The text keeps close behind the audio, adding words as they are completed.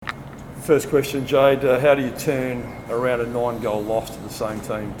First question, Jade. How do you turn around a 9-goal loss to the same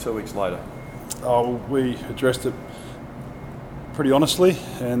team 2 weeks later? We addressed it pretty honestly,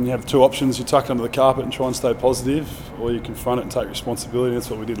 and you have two options. You tuck it under the carpet and try and stay positive, or you confront it and take responsibility. That's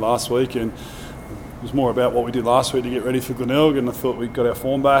what we did last week, and it was more about what we did last week to get ready for Glenelg, and I thought we got our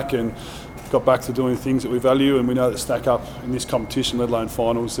form back and got back to doing things that we value and we know that stack up in this competition, let alone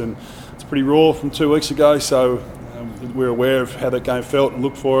finals. And it's pretty raw from 2 weeks ago, so we're aware of how that game felt and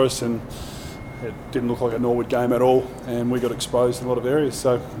looked for us, and it didn't look like a Norwood game at all, and we got exposed in a lot of areas.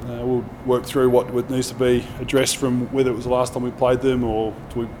 So we'll work through what needs to be addressed from whether it was the last time we played them, or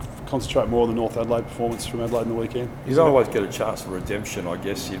do we concentrate more on the North Adelaide performance from Adelaide in the weekend. You don't always get a chance for redemption. I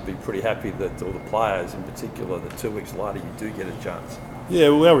guess you'd be pretty happy that, or the players in particular, that 2 weeks later you do get a chance. Yeah,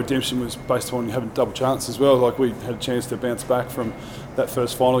 well, our redemption was based on having double chances as well. Like, we had a chance to bounce back from that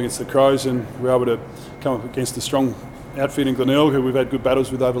first final against the Crows, and we were able to come up against a strong outfit in Glenelg, who we've had good battles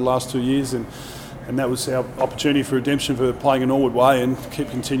with over the last 2 years, and that was our opportunity for redemption for playing a Norwood way and keep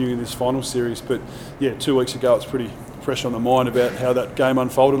continuing this final series. But yeah, 2 weeks ago it's pretty fresh on the mind about how that game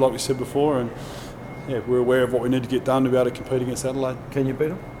unfolded, like we said before, and yeah, we're aware of what we need to get done to be able to compete against Adelaide. Can you beat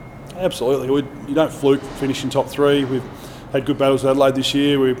them? Absolutely. You don't fluke finishing top three. We've had good battles with Adelaide this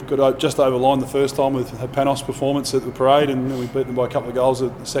year. We've got just over the line the first time with a Panos performance at the parade, and then we beat them by a couple of goals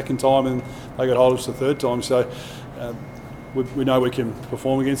the second time, and they got hold of us the third time. So we know we can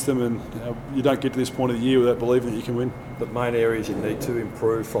perform against them, and you don't get to this point of the year without believing that you can win. The main areas you need to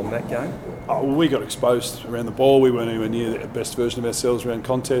improve from that game? We got exposed around the ball. We weren't anywhere near the best version of ourselves around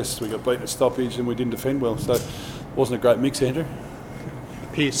contests. We got beaten at stoppage, and we didn't defend well. So it wasn't a great mix, Andrew.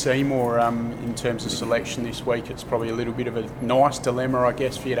 Pierce Seymour, in terms of selection this week, it's probably a little bit of a nice dilemma, I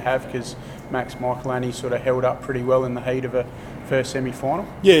guess, for you to have, because Max Michelani sort of held up pretty well in the heat of a first semi-final.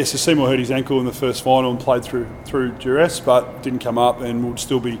 Yeah, so Seymour hurt his ankle in the first final and played through duress, but didn't come up, and would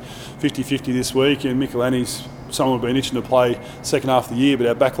still be 50-50 this week. And Michelani's someone we've been itching to play second half of the year, but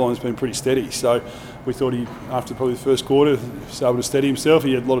our backline's been pretty steady. So we thought he, after probably the first quarter, was able to steady himself.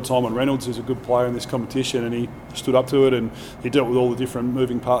 He had a lot of time on Reynolds, who's a good player in this competition, and he stood up to it, and he dealt with all the different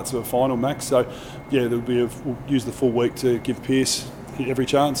moving parts of a final, Max. So yeah, we'll use the full week to give Pierce every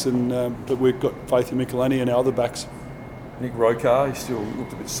chance, and but we've got faith in Michelani and our other backs. Nick Rokar, he still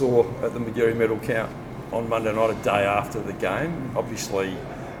looked a bit sore at the Magarey medal count on Monday night, a day after the game. Obviously,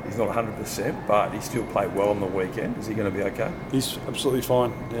 he's not 100%, but he still played well on the weekend. Is he going to be okay? He's absolutely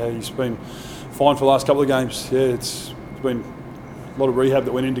fine. Yeah, he's been fine for the last couple of games. Yeah, it's been a lot of rehab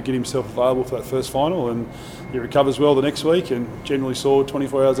that went in to get himself available for that first final, and he recovers well the next week and generally saw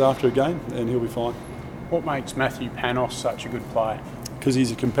 24 hours after a game, and he'll be fine. What makes Matthew Panos such a good player? Because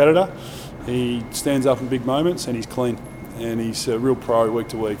he's a competitor. He stands up in big moments, and he's clean. And he's a real pro week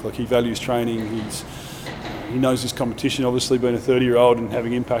to week. Like, he values training. He knows his competition, obviously being a 30-year-old and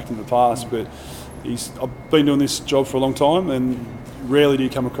having impact in the past. But I've been doing this job for a long time, and rarely do you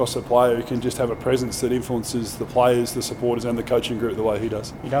come across a player who can just have a presence that influences the players, the supporters and the coaching group the way he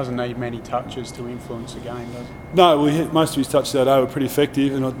does. He doesn't need many touches to influence a game, does he? No, most of his touches that day were pretty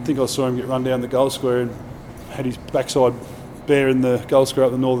effective, and I think I saw him get run down the goal square and had his backside bare in the goal square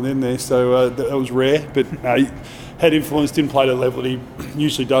up the northern end there, so that was rare. But he had influence, didn't play to the level that he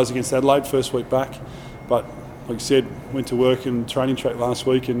usually does against Adelaide first week back, but like I said, went to work and training track last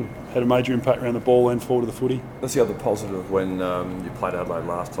week and had a major impact around the ball and forward of the footy. That's the other positive when you played Adelaide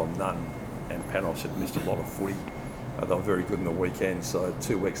last time. Nunn and Panos had missed a lot of footy. They were very good in the weekend, so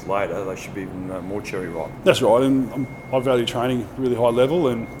 2 weeks later they should be even more cherry ripe. That's right, and I value training at a really high level,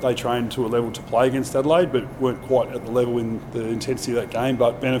 and they trained to a level to play against Adelaide, but weren't quite at the level in the intensity of that game,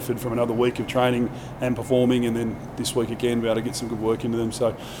 but benefited from another week of training and performing, and then this week again be able to get some good work into them.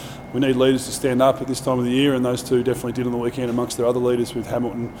 So we need leaders to stand up at this time of the year, and those two definitely did on the weekend amongst their other leaders, with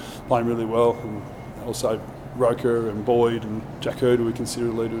Hamilton playing really well, and also Roker and Boyd and Jack Hurd, who we consider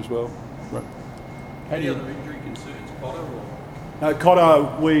a leader as well. Right. Any other injury concerns, Cotter? Or?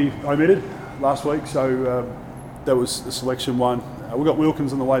 Cotter we omitted last week, so that was a selection one. We've got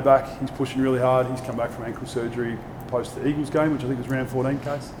Wilkins on the way back. He's pushing really hard. He's come back from ankle surgery post the Eagles game, which I think was round 14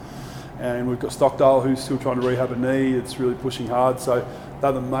 case. And we've got Stockdale, who's still trying to rehab a knee. It's really pushing hard. So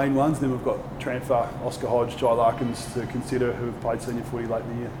they're the main ones. Then we've got Tranfer, Oscar Hodge, Jai Larkins to consider, who have played senior footy late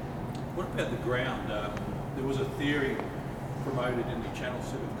in the year. What about the ground? There was a theory promoted in the Channel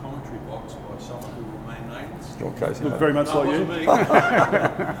 7 commentary box by someone who will remain nameless. Your case, Look very much like you.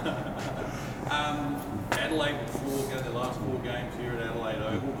 Adelaide before their last 4 games here at Adelaide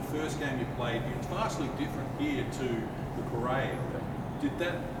Oval. The first game you played, it's vastly different here to the parade. Did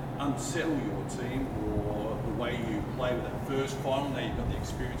that unsettle your team, or the way you play with that first final? Now you've got the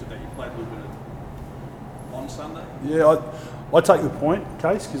experience of that, you played a little bit of on Sunday? Yeah, I take the point,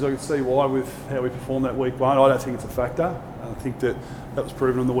 Case, because I can see why with how we performed that week one. I don't think it's a factor. I think that was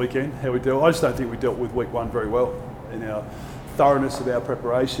proven on the weekend, how we dealt. I just don't think we dealt with week one very well in our thoroughness of our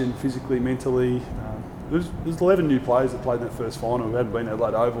preparation, physically, mentally. There's 11 new players that played in that first final who hadn't been at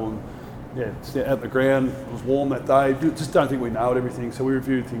Adelaide Oval, and yeah, out the ground. It was warm that day. Just don't think we nailed everything, so we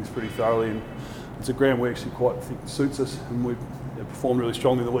reviewed things pretty thoroughly, and it's a ground we actually quite think suits us, and we performed really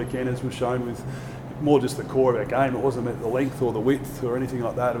strongly the weekend, as was shown with more just the core of our game. It wasn't about the length or the width or anything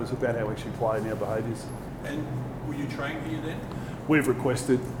like that. It was about how we actually played and our behaviours. And were you trained here then? We've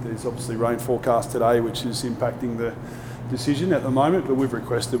requested, there's obviously rain forecast today which is impacting the decision at the moment, but we've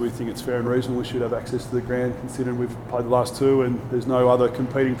requested, we think it's fair and reasonable we should have access to the ground considering we've played the last two and there's no other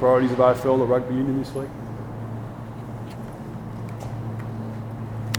competing priorities of AFL or rugby union this week.